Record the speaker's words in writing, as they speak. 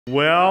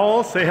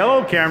Well, say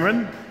hello,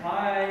 Cameron.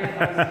 Hi,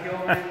 how's it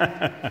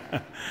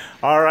going?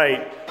 All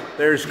right,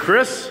 there's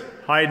Chris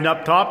hiding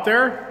up top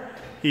there.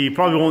 He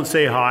probably won't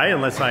say hi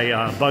unless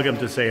I bug him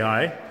to say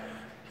hi.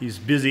 He's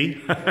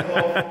busy.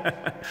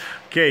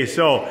 Okay,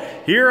 so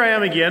here I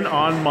am again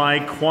on my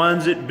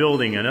quonset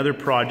building, another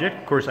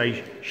project. Of course,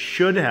 I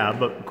should have,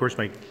 but of course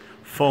my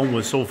phone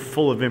was so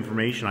full of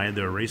information I had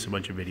to erase a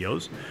bunch of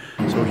videos.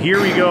 So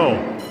here we go.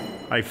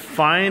 I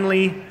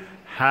finally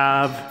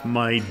have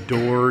my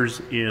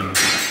doors in.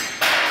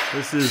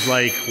 This is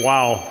like,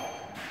 wow,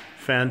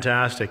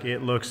 fantastic.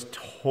 It looks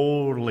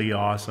totally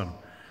awesome.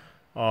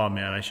 Oh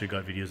man, I should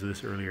have got videos of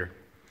this earlier.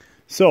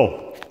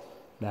 So,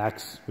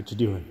 Max, what you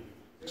doing?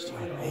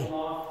 Hey.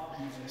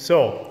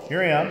 So,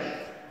 here I am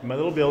in my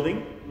little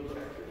building.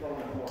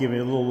 Give me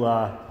a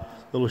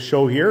little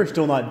show here.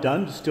 Still not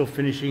done, still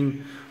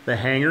finishing the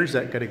hangers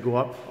that got to go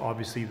up,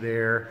 obviously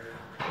there,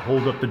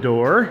 hold up the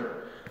door.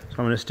 So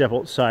I'm gonna step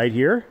outside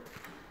here.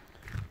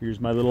 Here's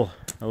my little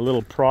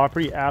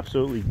property.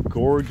 Absolutely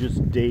gorgeous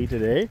day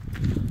today.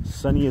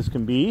 Sunny as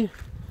can be.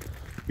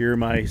 Here are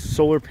my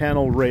solar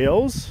panel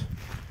rails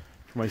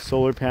for my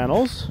solar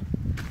panels.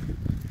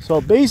 So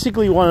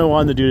basically what I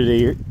wanted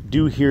to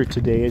do here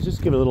today is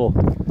just give a little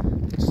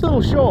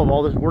show of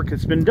all the work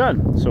that's been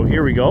done. So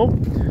here we go.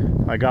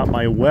 I got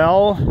my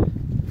well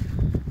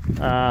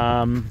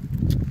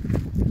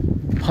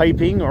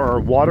piping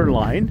or water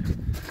line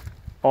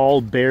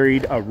all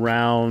buried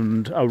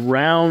around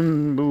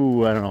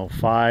ooh, I don't know,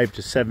 5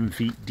 to 7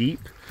 feet deep.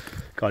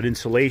 Got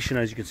insulation,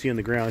 as you can see on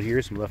the ground here,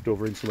 some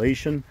leftover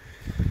insulation.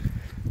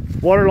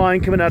 Water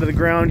line coming out of the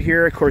ground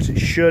here. Of course, it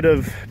should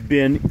have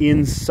been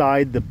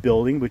inside the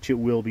building, which it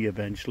will be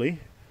eventually.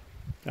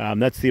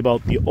 That's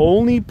about the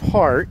only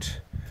part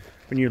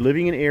when you're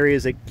living in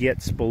areas that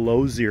gets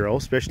below zero,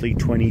 especially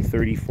 20,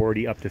 30,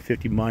 40, up to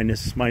 50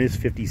 minus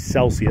 50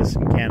 Celsius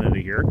in Canada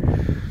here.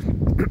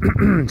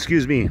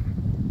 Excuse me.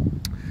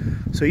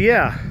 So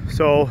yeah,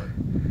 so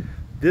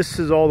this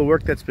is all the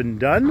work that's been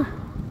done.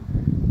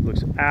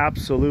 Looks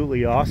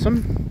absolutely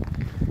awesome.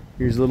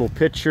 Here's a little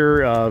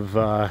picture of,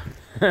 not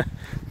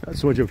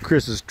so much of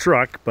Chris's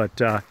truck, but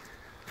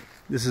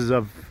this is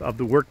of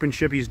the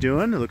workmanship he's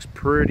doing. It looks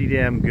pretty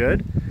damn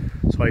good.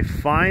 So I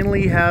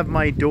finally have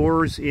my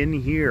doors in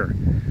here.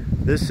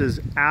 This is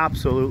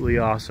absolutely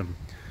awesome.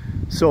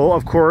 So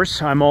of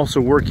course, I'm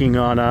also working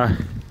on a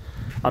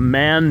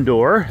man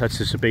door. That's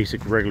just a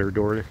basic regular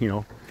door, you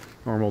know,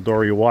 normal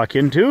door you walk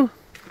into,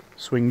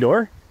 swing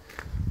door.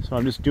 So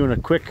I'm just doing a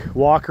quick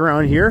walk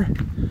around here.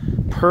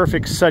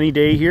 Perfect sunny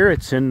day here.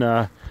 It's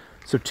in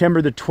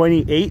September the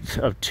 28th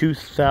of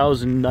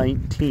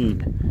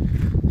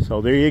 2019. So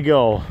there you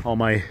go. All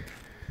my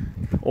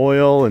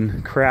oil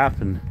and crap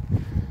and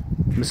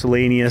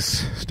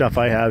miscellaneous stuff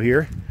I have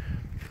here.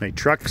 My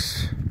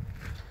trucks,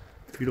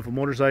 beautiful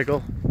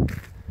motorcycle.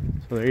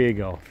 So there you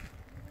go.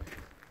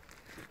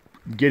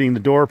 Getting the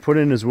door put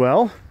in as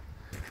well.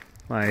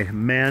 My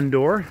man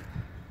door.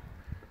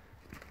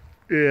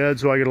 Yeah,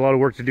 so I got a lot of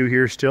work to do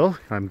here still.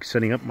 I'm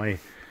setting up my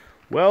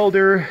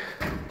welder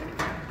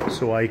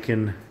so I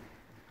can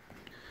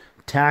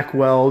tack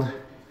weld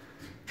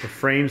the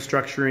frame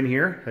structure in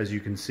here, as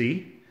you can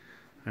see.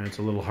 And it's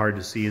a little hard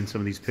to see in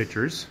some of these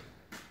pictures.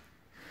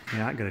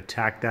 Yeah, I'm gonna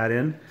tack that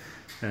in.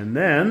 And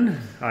then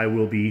I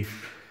will be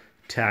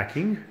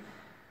tacking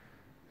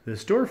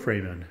this door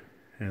frame in.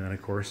 And then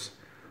of course,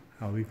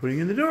 I'll be putting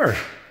in the door.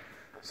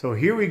 So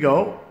here we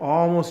go,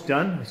 almost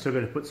done. I still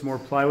got to put some more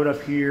plywood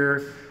up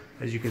here.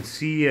 As you can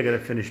see, I got to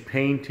finish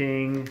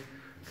painting,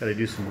 got to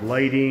do some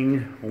lighting,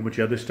 a whole bunch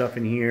of other stuff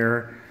in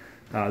here.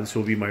 This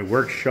will be my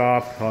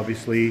workshop,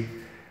 obviously.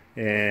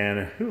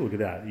 And ooh, look at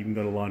that, even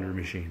got a laundry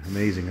machine.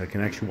 Amazing, I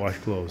can actually wash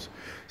clothes.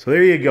 So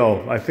there you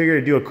go. I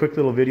figured I'd do a quick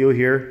little video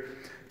here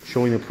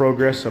showing the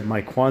progress of my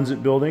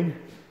quonset building.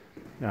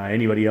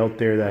 Anybody out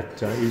there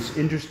that is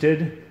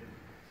interested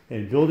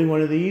in building one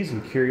of these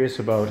and curious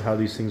about how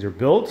these things are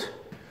built,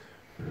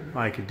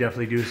 I could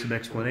definitely do some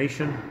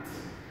explanation.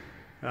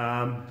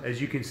 As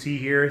you can see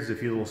here, there's a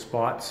few little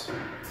spots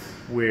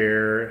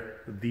where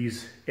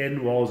these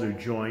end walls are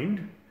joined.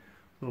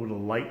 A little bit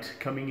of light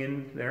coming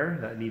in there.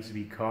 That needs to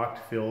be caulked,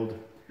 filled.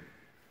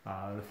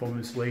 The foam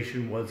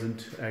insulation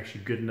wasn't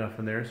actually good enough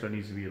in there, so it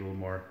needs to be a little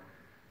more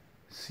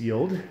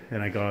sealed.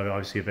 And I got to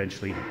obviously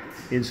eventually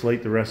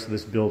insulate the rest of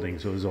this building.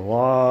 So there's a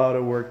lot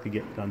of work to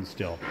get done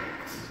still.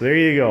 So there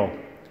you go.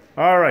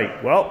 All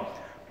right, well,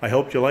 I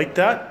hope you liked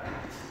that.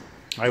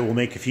 I will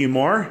make a few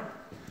more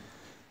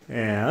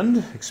and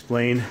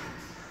explain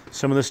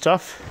some of the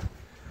stuff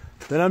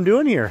that I'm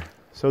doing here.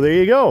 So there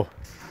you go.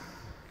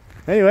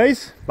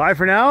 Anyways, bye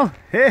for now.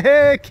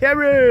 Hey,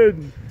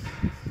 Cameron!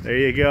 There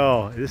you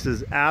go. This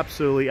is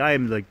absolutely, I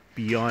am like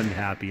beyond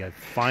happy. I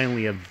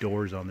finally have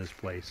doors on this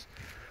place.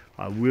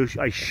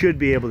 I should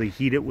be able to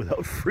heat it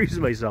without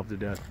freezing myself to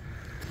death.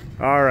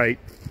 All right.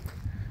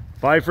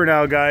 Bye for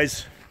now,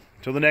 guys.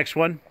 Till the next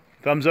one.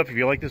 Thumbs up if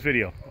you like this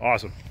video.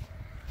 Awesome.